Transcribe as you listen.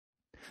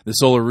The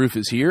solar roof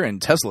is here,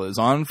 and Tesla is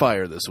on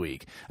fire this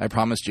week. I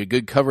promised you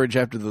good coverage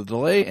after the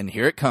delay, and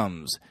here it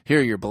comes. Here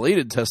are your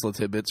belated Tesla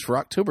tidbits for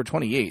October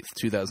 28th,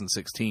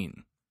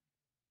 2016.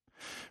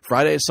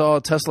 Friday saw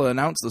Tesla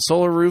announce the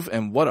solar roof,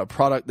 and what a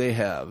product they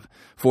have.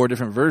 4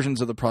 different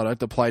versions of the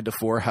product applied to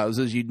 4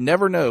 houses you'd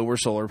never know were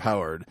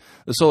solar-powered.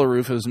 The solar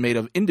roof is made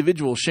of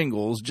individual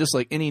shingles, just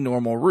like any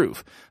normal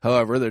roof.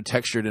 However, they're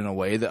textured in a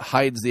way that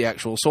hides the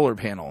actual solar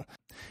panel.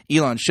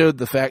 Elon showed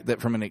the fact that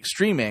from an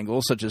extreme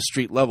angle, such as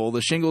street level,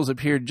 the shingles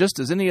appeared just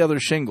as any other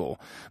shingle.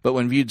 But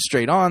when viewed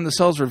straight on, the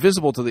cells were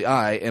visible to the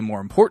eye and,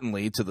 more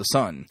importantly, to the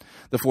sun.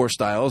 The 4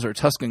 styles are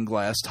Tuscan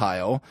glass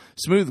tile,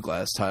 smooth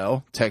glass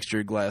tile,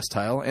 textured glass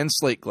tile, and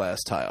slate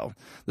glass tile.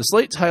 The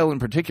slate tile in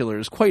particular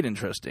is quite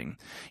interesting.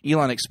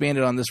 Elon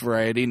expanded on this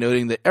variety,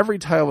 noting that every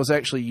tile was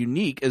actually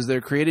unique as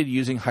they're created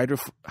using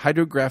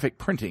hydrographic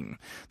printing.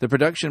 The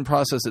production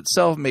process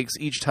itself makes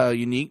each tile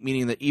unique,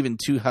 meaning that even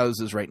 2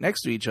 houses right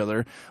next to each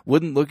other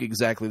wouldn't look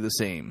exactly the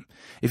same.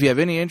 If you have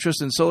any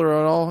interest in solar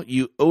at all,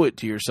 you owe it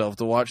to yourself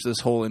to watch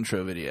this whole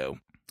intro video.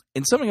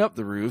 In summing up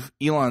the roof,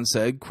 Elon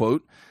said,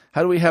 quote,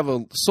 "How do we have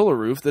a solar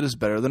roof that is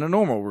better than a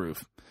normal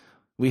roof?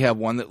 We have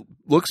one that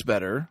looks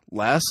better,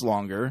 lasts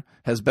longer,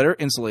 has better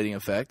insulating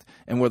effect,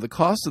 and where the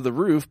cost of the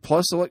roof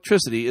plus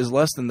electricity is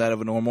less than that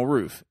of a normal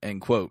roof," end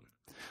quote.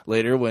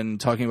 Later, when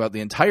talking about the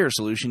entire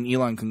solution,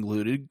 Elon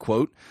concluded,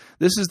 quote,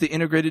 "This is the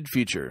integrated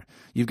future.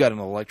 You've got an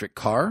electric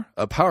car,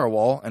 a power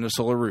wall, and a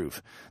solar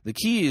roof. The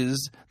key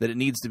is that it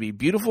needs to be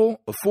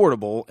beautiful,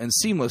 affordable, and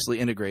seamlessly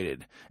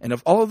integrated. And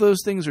if all of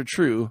those things are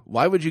true,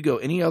 why would you go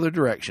any other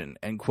direction?"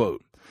 End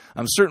quote.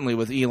 I'm certainly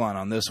with Elon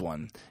on this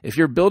one. If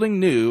you're building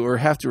new or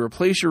have to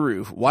replace your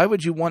roof, why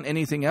would you want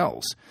anything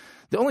else?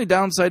 The only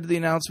downside to the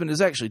announcement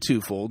is actually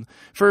twofold.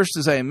 First,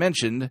 as I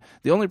mentioned,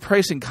 the only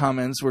pricing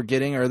comments we're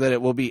getting are that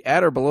it will be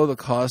at or below the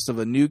cost of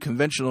a new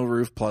conventional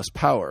roof plus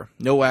power.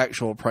 No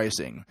actual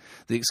pricing.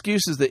 The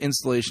excuse is that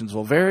installations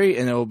will vary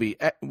and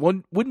it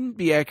wouldn't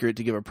be accurate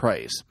to give a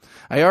price.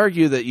 I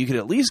argue that you could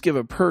at least give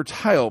a per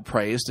tile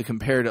price to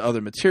compare to other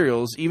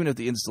materials, even if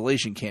the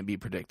installation can't be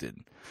predicted.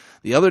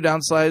 The other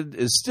downside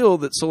is still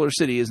that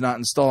SolarCity is not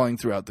installing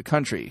throughout the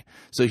country.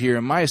 So here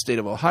in my state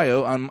of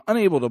Ohio, I'm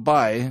unable to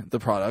buy the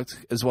product,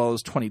 as well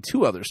as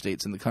 22 other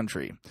states in the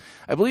country.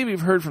 I believe you've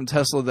heard from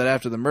Tesla that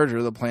after the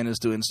merger, the plan is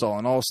to install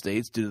in all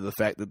states due to the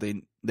fact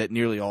that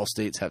nearly all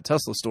states have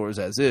Tesla stores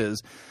as is,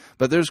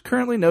 but there's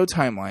currently no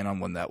timeline on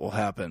when that will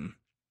happen.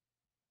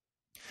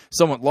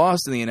 Somewhat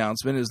lost in the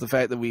announcement is the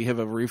fact that we have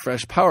a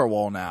refreshed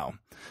Powerwall now.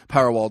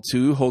 Powerwall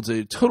 2 holds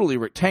a totally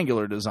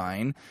rectangular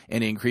design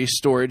and increased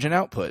storage and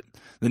output.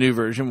 The new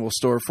version will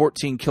store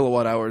 14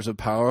 kilowatt hours of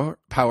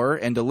power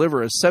and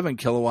deliver a 7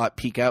 kilowatt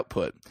peak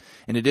output.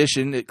 In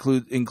addition, it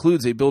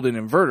includes a built-in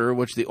inverter,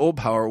 which the old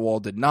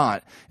Powerwall did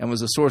not, and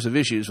was a source of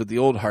issues with the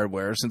old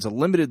hardware since a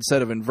limited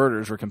set of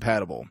inverters were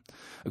compatible.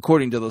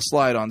 According to the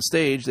slide on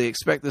stage, they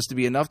expect this to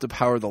be enough to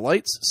power the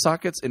lights,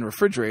 sockets, and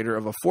refrigerator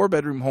of a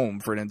 4-bedroom home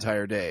for an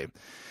entire day.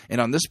 And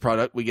on this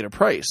product, we get a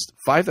price,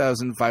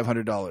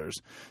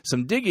 $5,500.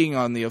 Some digging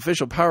on the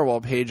official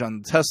Powerwall page on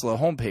the Tesla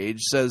homepage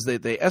says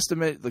that they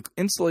estimate the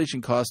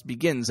installation cost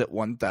begins at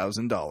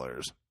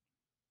 $1,000.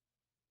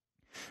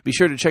 Be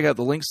sure to check out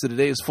the links to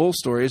today's full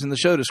stories in the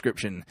show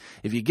description.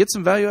 If you get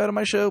some value out of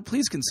my show,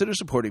 please consider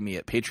supporting me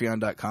at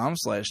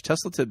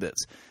patreon.com/Tesla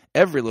Tidbits.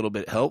 Every little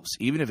bit helps,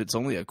 even if it's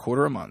only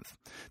 $0.25 a month.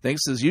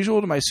 Thanks as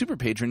usual to my super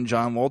patron,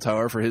 John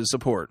Waltower, for his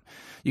support.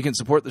 You can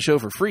support the show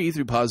for free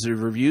through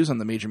positive reviews on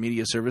the major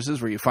media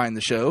services where you find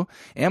the show,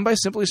 and by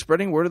simply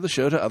spreading word of the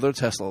show to other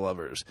Tesla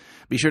lovers.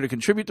 Be sure to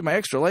contribute to my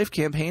Extra Life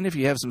campaign if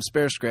you have some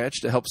spare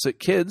scratch to help sick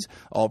kids.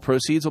 All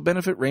proceeds will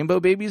benefit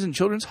Rainbow Babies and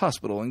Children's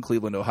Hospital in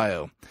Cleveland,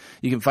 Ohio.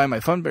 You can find my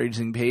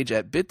fundraising page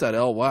at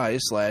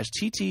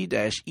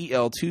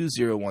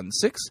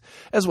bit.ly/TT-EL2016,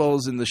 as well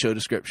as in the show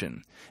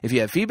description. If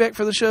you have feedback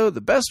for the show, the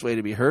best way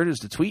to be heard is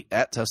to tweet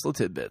at Tesla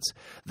Tidbits.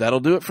 That'll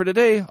do it for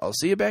today. I'll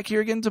see you back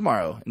here again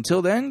tomorrow.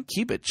 Until then,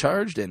 keep it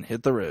charged and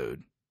hit the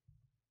road.